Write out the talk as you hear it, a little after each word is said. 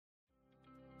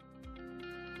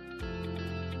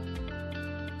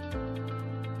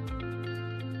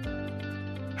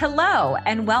Hello,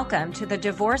 and welcome to the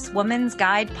Divorce Woman's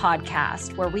Guide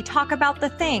podcast, where we talk about the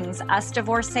things us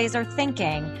divorcees are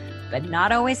thinking, but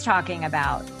not always talking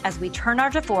about, as we turn our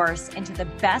divorce into the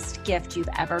best gift you've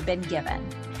ever been given.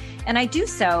 And I do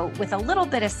so with a little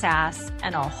bit of sass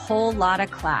and a whole lot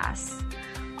of class.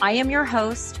 I am your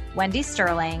host, Wendy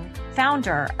Sterling,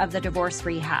 founder of the Divorce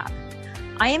Rehab.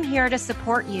 I am here to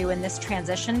support you in this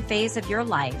transition phase of your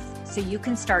life so you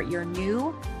can start your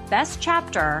new best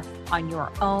chapter on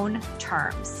your own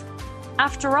terms.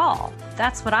 After all,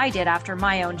 that's what I did after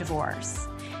my own divorce.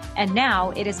 And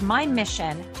now it is my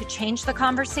mission to change the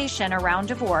conversation around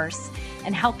divorce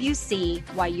and help you see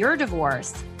why your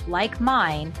divorce, like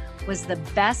mine, was the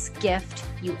best gift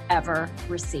you ever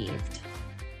received.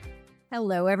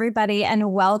 Hello, everybody,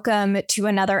 and welcome to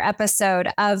another episode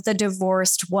of the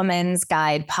Divorced Woman's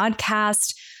Guide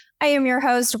podcast. I am your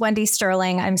host, Wendy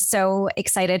Sterling. I'm so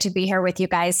excited to be here with you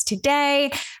guys today.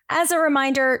 As a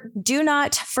reminder, do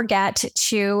not forget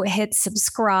to hit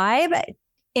subscribe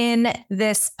in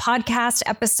this podcast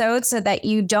episode so that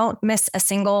you don't miss a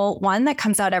single one that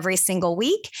comes out every single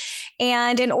week.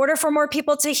 And in order for more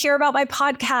people to hear about my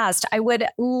podcast, I would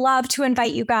love to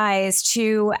invite you guys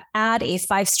to add a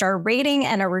 5-star rating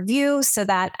and a review so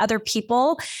that other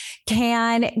people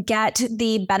can get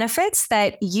the benefits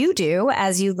that you do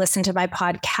as you listen to my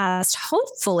podcast,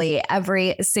 hopefully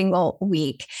every single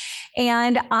week.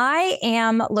 And I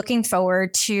am looking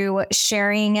forward to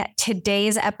sharing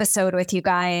today's episode with you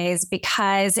guys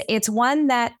because it's one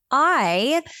that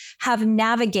I have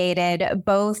navigated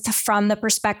both from the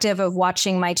perspective of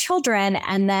watching my children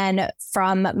and then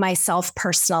from myself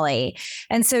personally.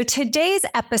 And so today's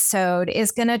episode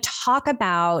is going to talk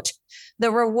about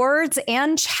the rewards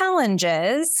and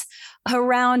challenges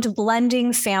around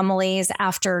blending families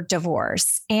after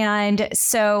divorce. And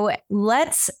so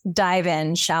let's dive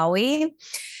in, shall we?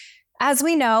 As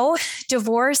we know,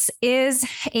 divorce is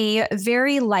a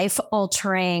very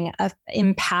life-altering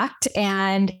impact,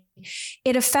 and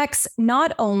it affects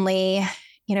not only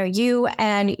you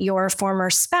and your former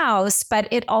spouse, but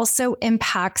it also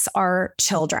impacts our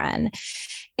children.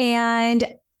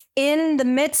 And in the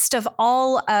midst of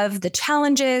all of the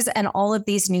challenges and all of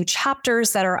these new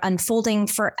chapters that are unfolding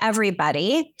for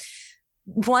everybody,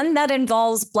 one that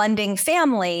involves blending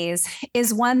families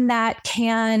is one that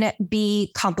can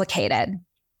be complicated.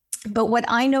 But what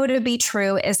I know to be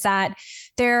true is that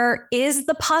there is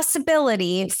the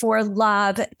possibility for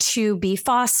love to be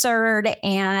fostered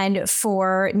and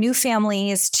for new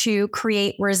families to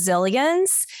create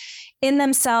resilience in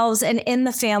themselves and in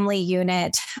the family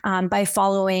unit by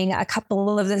following a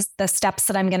couple of the steps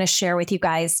that I'm going to share with you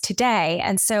guys today.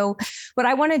 And so what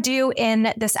I want to do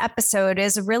in this episode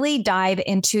is really dive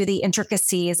into the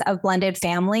intricacies of blended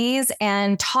families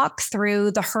and talk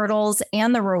through the hurdles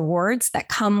and the rewards that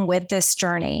come with this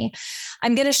journey.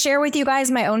 I'm going to share with you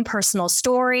guys my own personal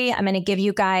story. I'm going to give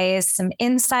you guys some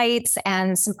insights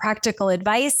and some practical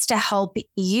advice to help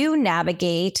you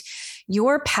navigate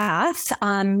your path.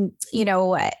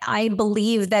 I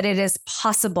believe that it is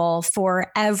possible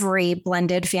for every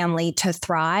blended family to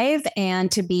thrive and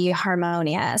to be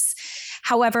harmonious.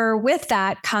 However, with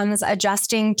that comes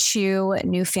adjusting to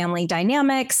new family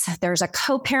dynamics. There's a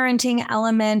co-parenting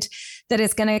element that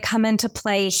is going to come into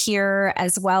play here,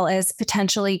 as well as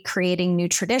potentially creating new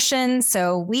traditions.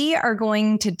 So we are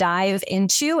going to dive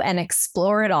into and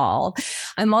explore it all.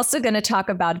 I'm also going to talk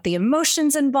about the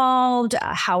emotions involved,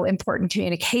 how important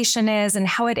communication is, and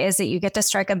how it is that you get to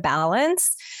strike a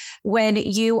balance when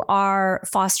you are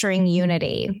fostering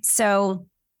unity. So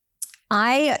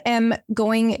I am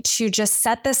going to just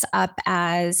set this up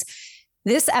as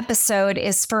this episode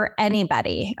is for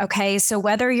anybody, okay? So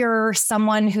whether you're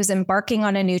someone who's embarking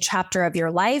on a new chapter of your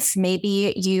life,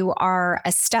 maybe you are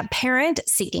a step parent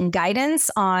seeking guidance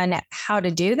on how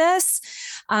to do this,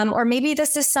 or maybe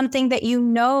this is something that you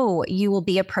will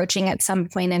be approaching at some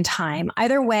point in time.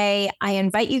 Either way, I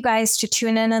invite you guys to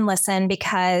tune in and listen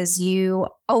because you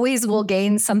always will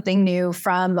gain something new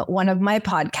from one of my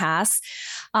podcasts.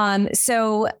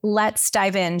 So let's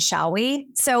dive in, shall we?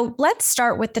 So let's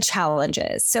start with the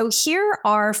challenges. So here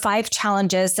are 5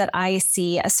 challenges that I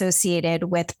see associated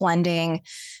with blending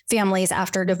families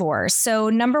after divorce. So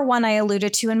number 1, I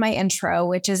alluded to in my intro,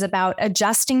 which is about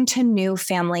adjusting to new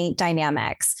family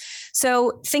dynamics.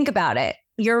 So think about it.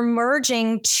 You're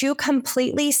merging 2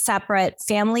 completely separate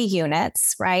family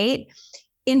units, right?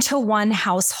 into one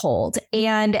household.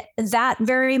 And that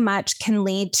very much can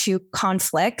lead to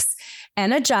conflicts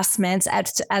and adjustments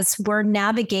as we're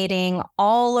navigating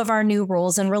all of our new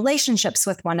rules and relationships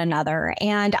with one another.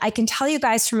 And I can tell you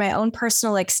guys from my own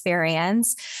personal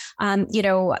experience,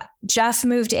 Jeff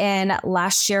moved in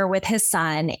last year with his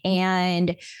son,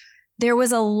 and there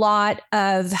was a lot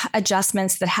of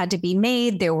adjustments that had to be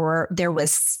made. There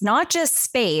was not just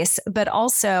space, but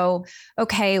also,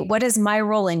 okay, what is my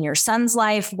role in your son's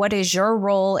life? What is your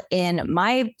role in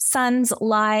my son's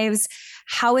lives?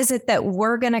 How is it that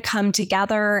we're going to come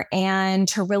together and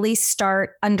to really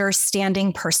start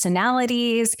understanding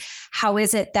personalities? How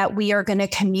is it that we are going to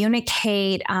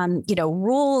communicate,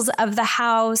 rules of the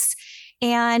house?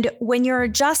 And when you're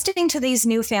adjusting to these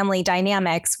new family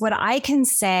dynamics, what I can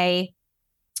say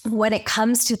when it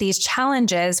comes to these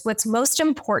challenges, what's most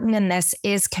important in this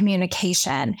is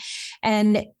communication.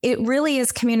 And it really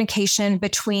is communication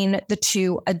between the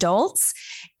two adults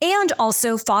and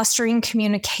also fostering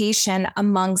communication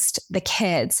amongst the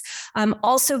kids.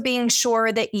 Also being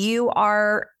sure that you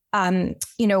are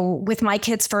with my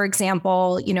kids, for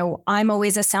example, I'm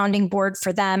always a sounding board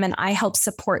for them, and I help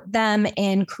support them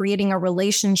in creating a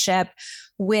relationship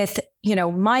with,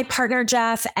 my partner,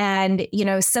 Jeff. And,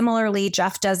 similarly,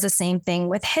 Jeff does the same thing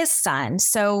with his son.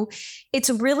 So it's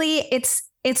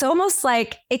almost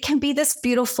like it can be this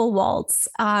beautiful waltz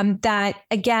that,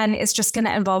 again, is just going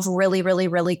to involve really, really,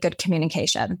 really good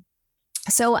communication.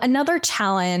 So another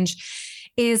challenge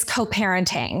is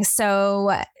co-parenting.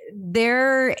 So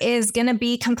there is going to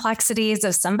be complexities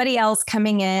of somebody else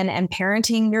coming in and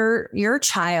parenting your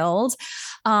child,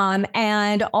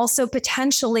 and also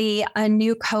potentially a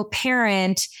new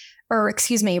co-parent,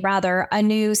 a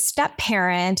new step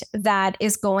parent that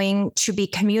is going to be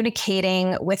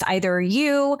communicating with either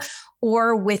you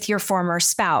or with your former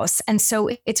spouse. And so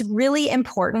it's really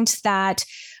important that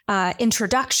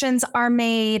introductions are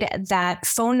made, that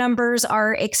phone numbers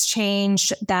are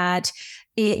exchanged, that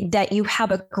you have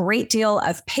a great deal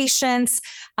of patience.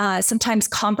 Sometimes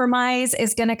compromise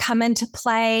is going to come into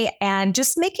play, and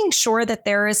just making sure that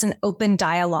there is an open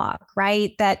dialogue,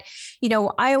 right? That,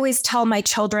 I always tell my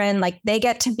children, they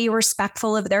get to be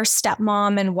respectful of their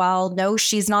stepmom. And while no,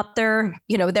 she's not their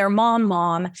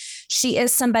mom, she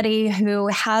is somebody who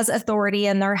has authority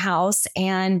in their house,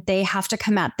 and they have to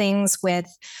come at things with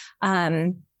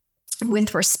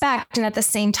respect. And at the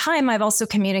same time, I've also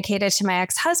communicated to my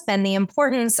ex-husband the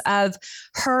importance of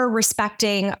her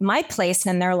respecting my place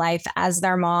in their life as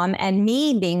their mom, and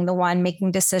me being the one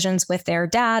making decisions with their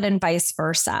dad, and vice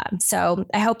versa. So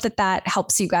I hope that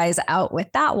helps you guys out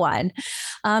with that one.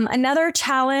 Another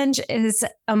challenge is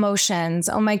emotions.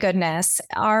 Oh my goodness.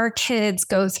 Our kids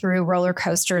go through roller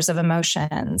coasters of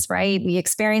emotions, right? We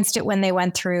experienced it when they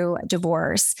went through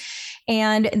divorce.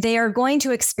 And they are going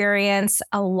to experience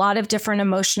a lot of different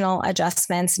emotional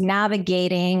adjustments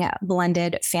navigating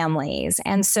blended families.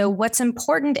 And so what's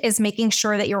important is making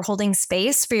sure that you're holding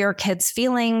space for your kids'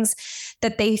 feelings,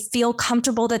 that they feel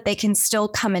comfortable, that they can still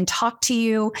come and talk to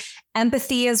you.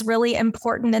 Empathy is really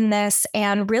important in this,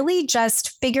 and really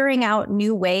just figuring out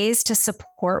new ways to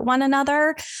support one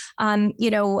another.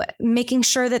 Making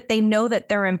sure that they know that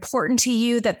they're important to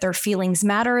you, that their feelings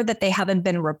matter, that they haven't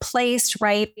been replaced,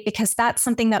 right? Because that's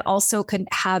something that also could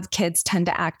have kids tend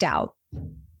to act out.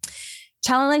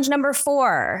 Challenge number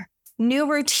 4.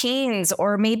 New routines,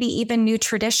 or maybe even new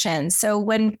traditions. So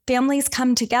when families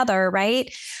come together,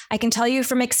 right, I can tell you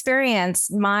from experience,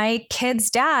 my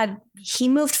kid's dad, he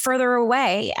moved further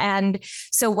away. And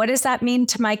so what does that mean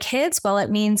to my kids? Well, it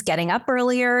means getting up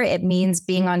earlier. It means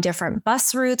being on different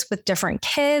bus routes with different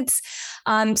kids.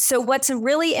 So what's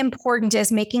really important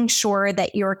is making sure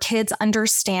that your kids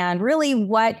understand really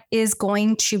what is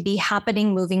going to be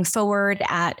happening moving forward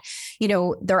at,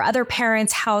 their other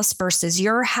parents' house versus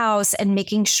your house, and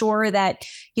making sure that,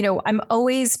 I'm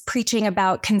always preaching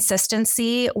about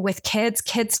consistency with kids.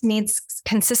 Kids need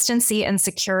consistency and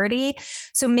security.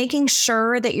 So making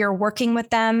sure that you're working with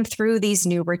them through these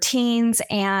new routines,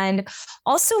 and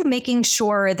also making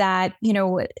sure that,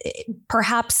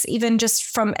 perhaps even just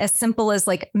from as simple as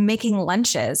making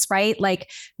lunches, right?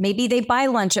 Maybe they buy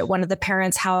lunch at one of the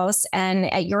parents' house,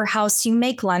 and at your house you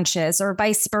make lunches, or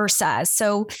vice versa.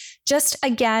 So just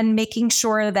again, making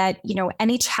sure that,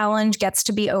 any challenge gets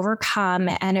to be overcome.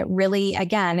 And it really,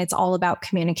 again, it's all about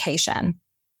communication.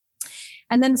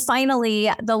 And then finally,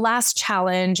 the last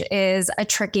challenge is a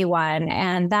tricky one,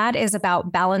 and that is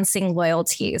about balancing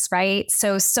loyalties, right?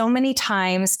 So many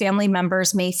times family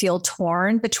members may feel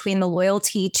torn between the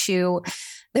loyalty to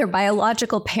their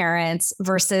biological parents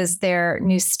versus their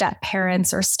new step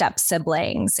parents or step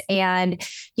siblings. And,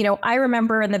 I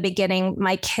remember in the beginning,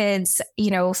 my kids,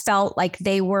 felt like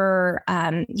they were,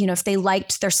 if they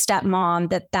liked their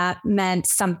stepmom, that meant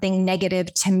something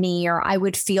negative to me, or I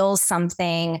would feel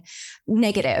something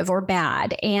negative or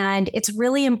bad. And it's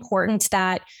really important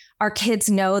that our kids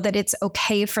know that it's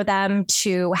okay for them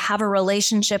to have a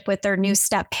relationship with their new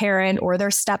step parent or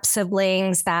their step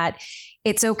siblings, that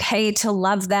it's okay to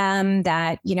love them,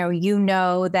 that,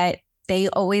 that they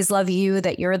always love you,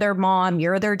 that you're their mom,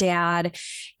 you're their dad.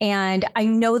 And I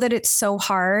know that it's so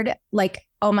hard. Like,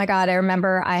 oh my God, I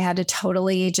remember I had to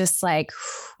totally just like,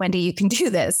 Wendy, you can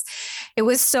do this. It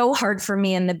was so hard for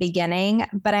me in the beginning,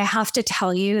 but I have to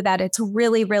tell you that it's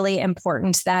really, really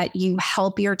important that you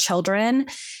help your children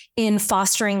in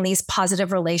fostering these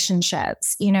positive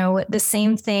relationships. The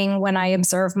same thing when I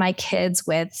observe my kids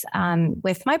with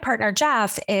my partner,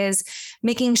 Jeff, is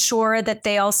making sure that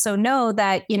they also know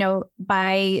that,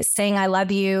 by saying I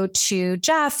love you to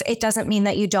Jeff, it doesn't mean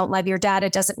that you don't love your dad.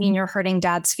 It doesn't mean you're hurting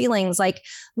dad's feelings. Like,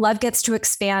 love gets to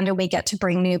expand and we get to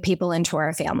bring new people into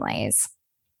our families.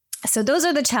 So those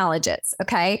are the challenges.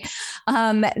 Okay.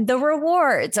 The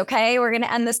rewards. Okay. We're going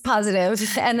to end this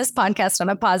podcast on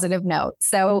a positive note.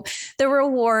 So the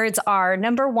rewards are,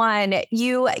 number one,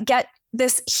 you get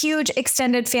this huge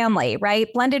extended family, right?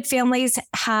 Blended families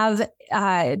have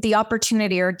the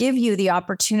opportunity, or give you the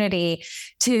opportunity,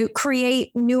 to create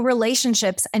new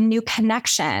relationships and new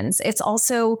connections. It's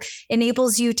also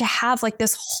enables you to have like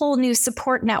this whole new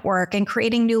support network and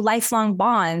creating new lifelong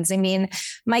bonds. I mean,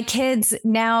 my kids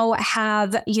now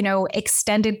have,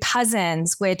 extended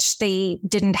cousins, which they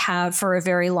didn't have for a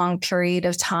very long period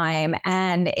of time.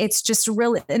 And it's just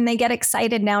really, and they get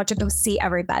excited now to go see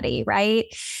everybody, right?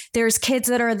 There's kids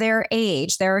that are their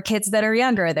age. There are kids that are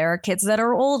younger. There are kids that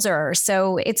are older.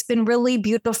 So it's been really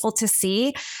beautiful to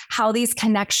see how these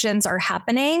connections are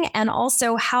happening, and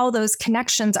also how those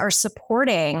connections are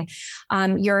supporting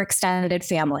your extended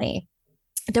family.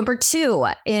 Number two,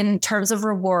 in terms of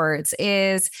rewards,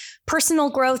 is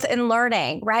personal growth and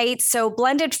learning, right? So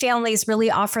blended families really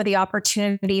offer the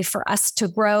opportunity for us to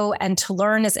grow and to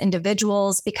learn as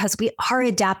individuals, because we are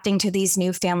adapting to these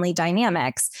new family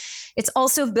dynamics. It's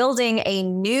also building a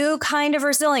new kind of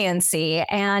resiliency,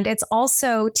 and it's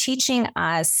also teaching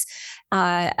us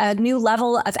a new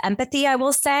level of empathy, I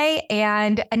will say,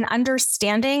 and an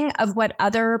understanding of what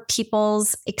other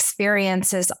people's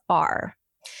experiences are.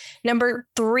 Number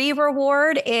three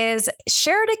reward is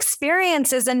shared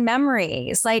experiences and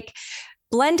memories. Like,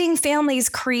 blending families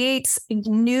creates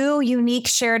new, unique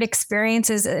shared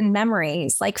experiences and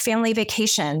memories, like family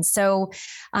vacations. So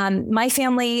my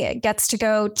family gets to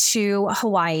go to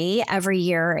Hawaii every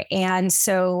year. And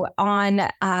so on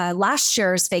last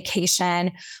year's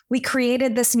vacation, we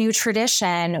created this new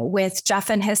tradition with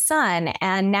Jeff and his son.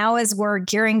 And now, as we're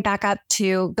gearing back up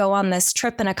to go on this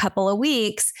trip in a couple of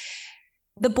weeks,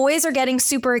 the boys are getting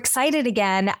super excited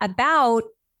again about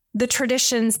the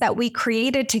traditions that we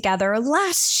created together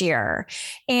last year.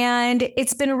 And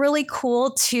it's been really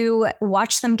cool to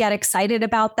watch them get excited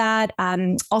about that.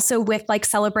 Also with like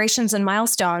celebrations and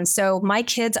milestones. So my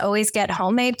kids always get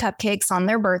homemade cupcakes on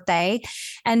their birthday.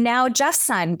 And now Jeff's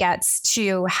son gets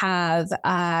to have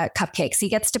cupcakes. He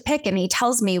gets to pick, and he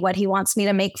tells me what he wants me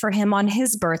to make for him on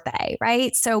his birthday,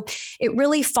 right? So it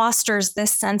really fosters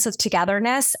this sense of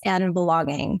togetherness and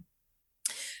belonging.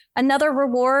 Another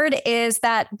reward is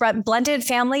that blended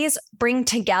families bring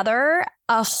together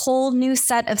a whole new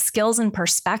set of skills and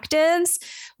perspectives,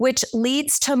 which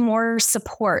leads to more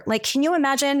support. Like, can you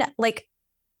imagine, like,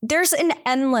 there's an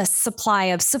endless supply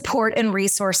of support and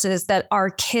resources that our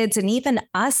kids and even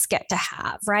us get to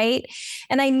have, right?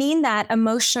 And I mean that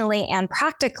emotionally and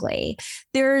practically.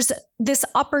 There's this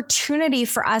opportunity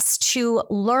for us to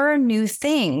learn new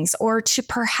things, or to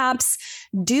perhaps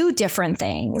do different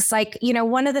things. Like,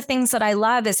 one of the things that I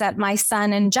love is that my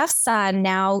son and Jeff's son,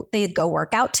 now they go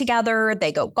work out together,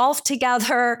 they go golf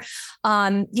together.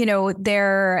 Also,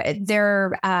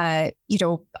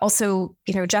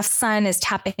 Jeff's son is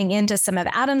tapping into some of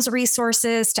Adam's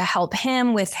resources to help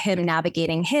him with him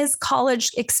navigating his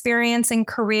college experience and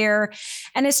career.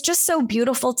 And it's just so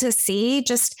beautiful to see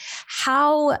just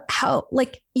how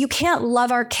like, you can't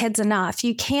love our kids enough.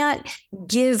 You can't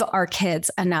give our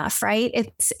kids enough, right?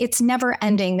 It's never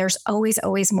ending. There's always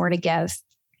more to give.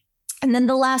 And then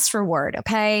the last reward,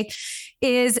 okay,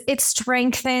 is it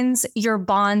strengthens your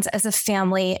bonds as a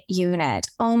family unit.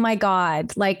 Oh my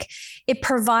God. Like, it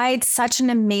provides such an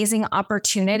amazing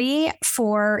opportunity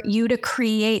for you to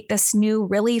create this new,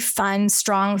 really fun,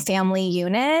 strong family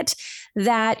unit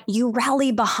that you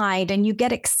rally behind and you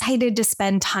get excited to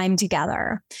spend time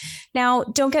together. Now,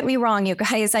 don't get me wrong, you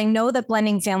guys. I know that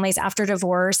blending families after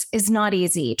divorce is not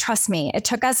easy. Trust me, it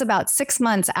took us about 6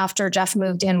 months after Jeff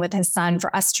moved in with his son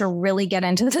for us to really get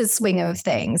into the swing of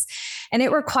things. And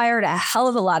it required a hell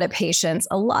of a lot of patience,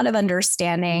 a lot of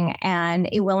understanding, and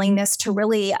a willingness to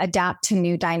really adapt to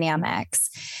new dynamics.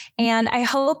 And I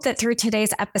hope that through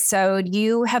today's episode,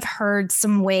 you have heard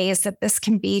some ways that this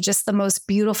can be just the most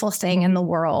beautiful thing in the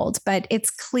world. But it's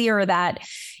clear that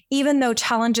even though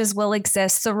challenges will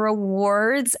exist, the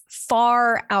rewards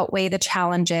far outweigh the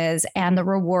challenges, and the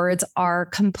rewards are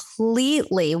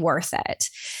completely worth it.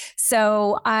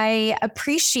 So I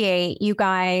appreciate you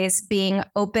guys being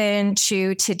open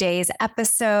to today's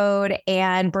episode.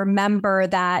 And remember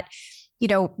that,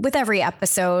 with every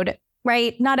episode,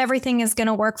 right? Not everything is going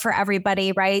to work for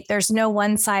everybody, right? There's no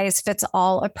one size fits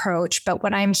all approach. But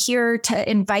what I'm here to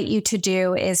invite you to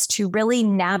do is to really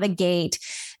navigate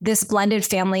this blended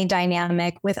family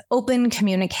dynamic with open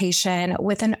communication,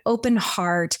 with an open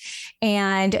heart,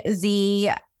 and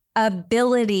the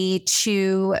ability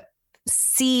to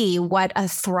see what a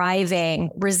thriving,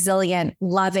 resilient,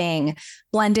 loving,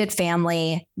 blended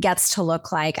family gets to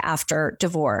look like after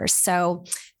divorce. So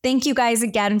thank you guys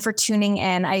again for tuning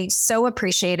in. I so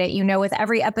appreciate it. With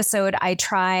every episode, I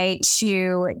try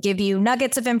to give you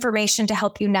nuggets of information to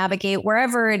help you navigate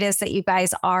wherever it is that you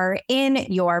guys are in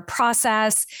your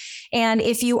process. And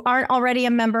if you aren't already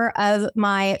a member of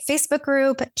my Facebook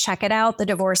group, check it out, The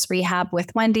Divorce Rehab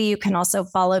with Wendy. You can also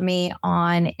follow me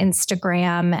on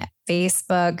Instagram,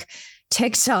 Facebook,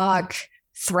 TikTok.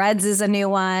 Threads is a new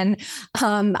one.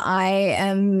 I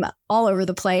am all over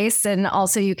the place. And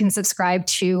also you can subscribe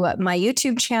to my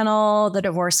YouTube channel, The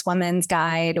Divorced Woman's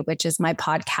Guide, which is my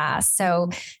podcast. So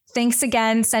thanks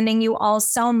again. Sending you all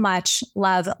so much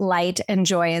love, light, and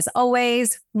joy as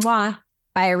always. Mwah.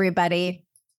 Bye, everybody.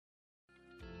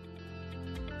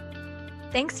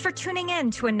 Thanks for tuning in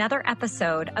to another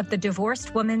episode of the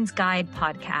Divorced Woman's Guide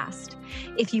podcast.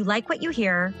 If you like what you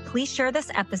hear, please share this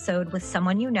episode with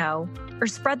someone you know or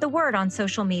spread the word on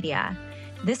social media.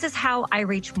 This is how I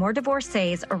reach more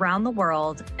divorcees around the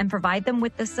world and provide them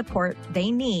with the support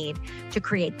they need to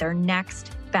create their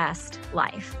next best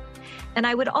life. And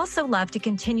I would also love to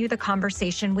continue the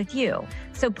conversation with you.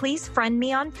 So please friend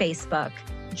me on Facebook,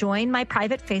 join my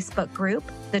private Facebook group,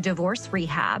 The Divorce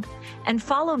Rehab, and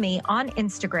follow me on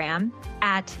Instagram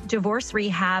at Divorce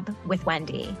Rehab with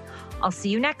Wendy. I'll see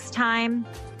you next time.